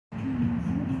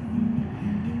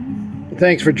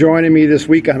Thanks for joining me this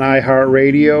week on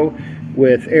iHeartRadio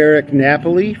with Eric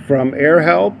Napoli from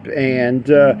AirHelp. And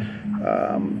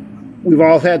we've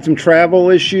all had some travel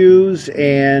issues,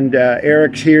 and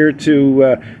Eric's here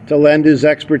to lend his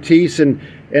expertise. And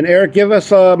Eric, give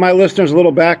us, my listeners, a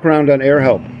little background on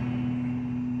AirHelp.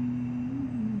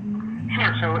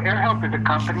 Sure. So AirHelp is a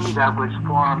company that was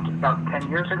formed about 10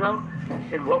 years ago.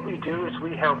 And what we do is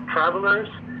we help travelers,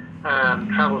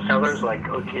 travel sellers like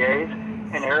OTAs,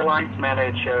 and airlines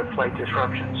manage flight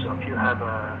disruptions. So if you have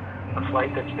a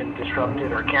flight that's been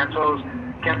disrupted or canceled,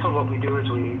 what we do is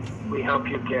we help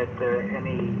you get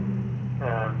any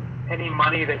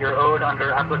money that you're owed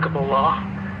under applicable law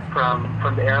from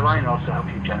the airline, and also help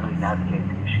you generally navigate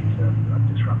the issues of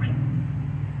disruption.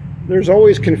 There's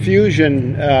always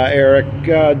confusion,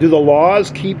 Eric. Do the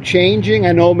laws keep changing?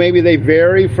 I know maybe they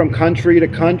vary from country to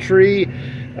country.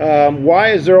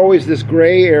 Why is there always this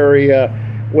gray area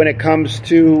when it comes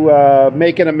to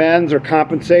making amends or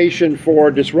compensation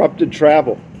for disrupted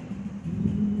travel?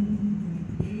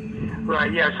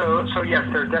 Right. Yeah. So yes,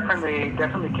 there's definitely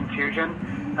confusion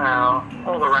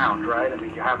all around. Right. I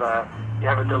mean, you have a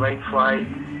delayed flight,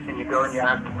 and you go and you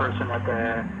ask the person at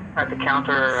the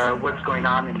counter what's going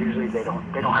on, and usually they don't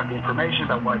have the information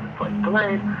about why the flight's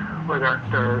delayed, or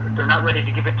they're not ready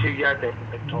to give it to you yet. They've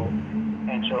been told.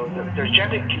 And so there's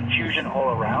generally confusion all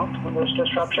around when there's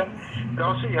disruption. But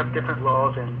also you have different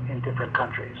laws in different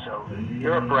countries. So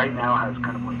Europe right now has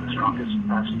kind of one of the strongest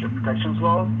passenger protections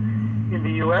laws. In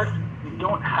the U.S., you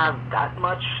don't have that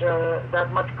much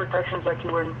protections like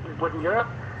you would in Europe.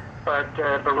 But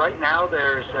right now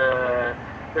there's a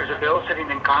bill sitting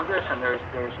in Congress, and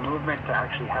there's movement to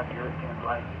actually have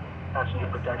European-like passenger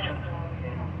protections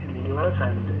in the U.S.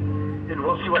 And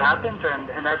we'll see what happens.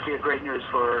 And that'd be a great news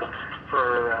for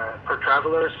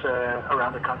travelers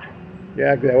around the country.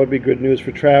 Yeah, that would be good news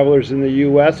for travelers in the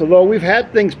U.S. Although we've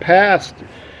had things passed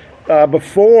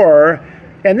before,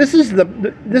 and this is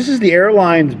the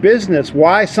airline's business.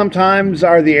 Why sometimes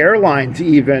are the airlines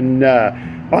even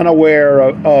unaware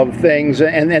of things,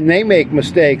 and then they make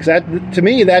mistakes? That, to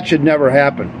me, that should never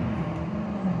happen.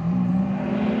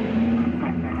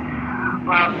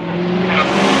 Well,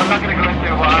 I'm not going to go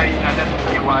into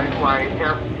why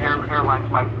airlines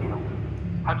might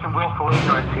have some willful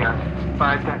ignorance here,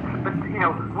 but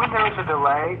when there is a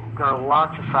delay, there are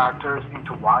lots of factors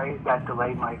into why that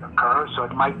delay might occur. So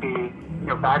it might be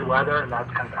bad weather, and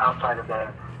that's kind of outside of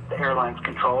the airline's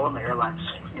control, and the airline's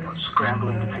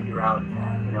scrambling to figure out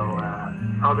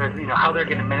how they're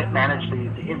going to manage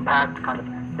the impact kind of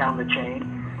down the chain.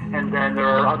 And then there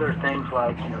are other things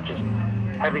like just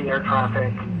heavy air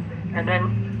traffic, and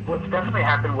then what's definitely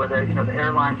happened where the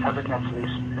airlines haven't necessarily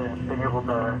been able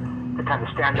to kind of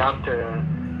stand out to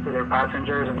their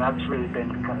passengers, and that's really been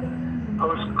kind of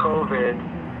post-COVID,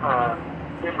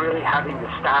 been really having the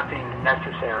staffing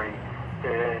necessary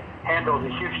to handle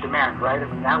the huge demand, right? I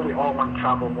mean, now we all want to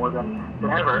travel more than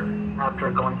ever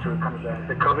after going through kind of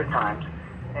the COVID times,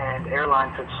 and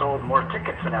airlines have sold more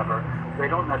tickets than ever. They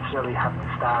don't necessarily have the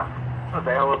staff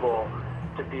available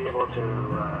to be able to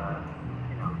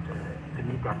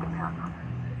meet that demand.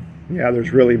 Yeah,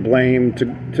 there's really blame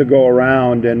to go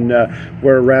around, and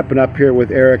we're wrapping up here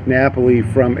with Eric Napoli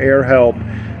from AirHelp.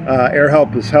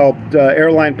 AirHelp has helped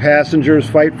airline passengers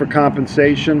fight for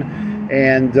compensation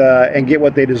and get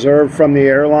what they deserve from the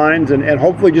airlines, and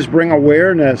hopefully just bring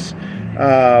awareness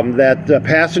that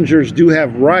passengers do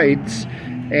have rights,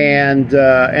 and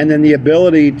then the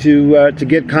ability to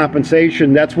get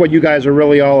compensation. That's what you guys are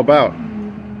really all about.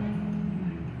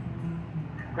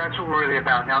 That's what we're really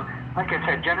about. Now, like I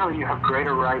said, generally you have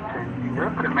greater rights in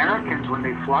Europe, but Americans, when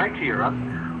they fly to Europe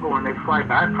or when they fly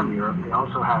back from Europe, they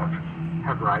also have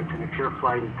rights. And if your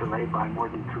flight is delayed by more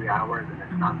than 3 hours and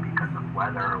it's not because of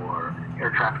weather or air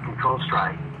traffic control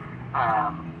strike,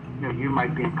 you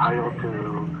might be entitled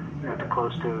to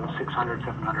close to $600,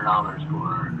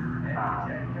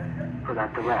 $700 for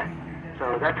that delay.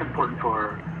 So that's important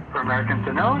for Americans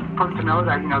to know. It's important to know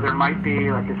that there might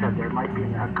be, like I said, there might be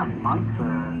in the upcoming months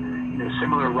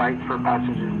similar rights for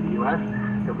passengers in the U.S.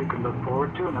 that we can look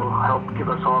forward to, and it will help give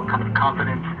us all kind of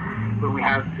confidence when we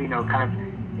have kind of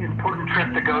important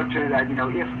trip to go to. That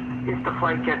if the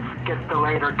flight gets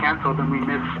delayed or canceled, and we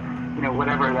miss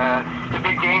whatever the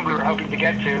big game we were hoping to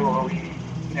get to, or we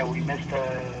missed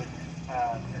the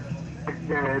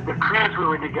cruise we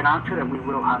were to get onto, that we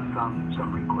will have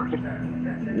some recourse.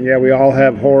 Yeah, we all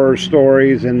have horror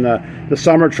stories, and the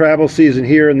summer travel season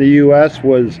here in the U.S.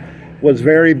 was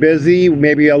very busy,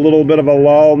 maybe a little bit of a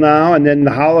lull now, and then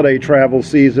the holiday travel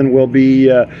season will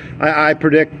be, I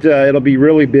predict it'll be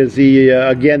really busy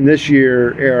again this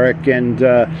year, Eric, and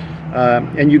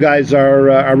And you guys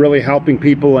are really helping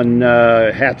people, and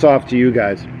hats off to you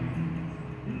guys.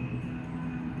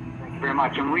 Thank you very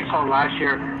much. And we saw last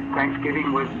year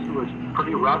Thanksgiving was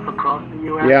pretty rough across the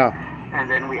U.S. Yeah. And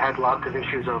then we had lots of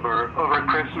issues over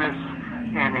Christmas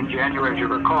and in January, as you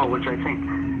recall, which I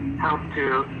think helped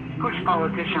to push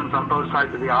politicians on both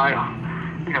sides of the aisle,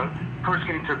 first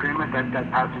getting to agreement that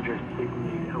passengers need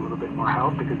a little bit more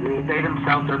help because they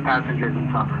themselves are passengers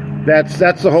and suffer.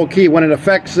 That's the whole key. When it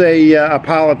affects a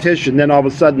politician, then all of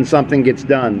a sudden something gets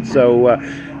done. So,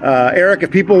 Eric,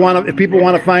 if people want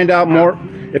to find out more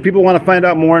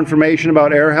information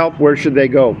about AirHelp, where should they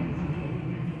go?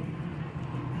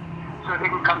 So they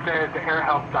can come to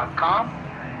airhelp.com,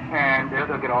 and there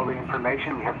they'll get all the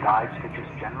information. We have guides to just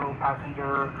general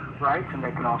passenger rights, and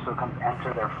they can also come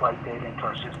enter their flight data into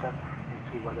our system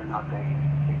and see whether or not they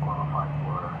qualify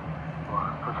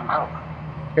for some help.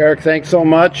 Eric, thanks so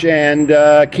much, and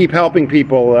keep helping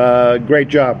people. Great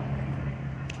job.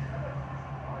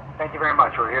 Thank you very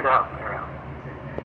much. We're here to help.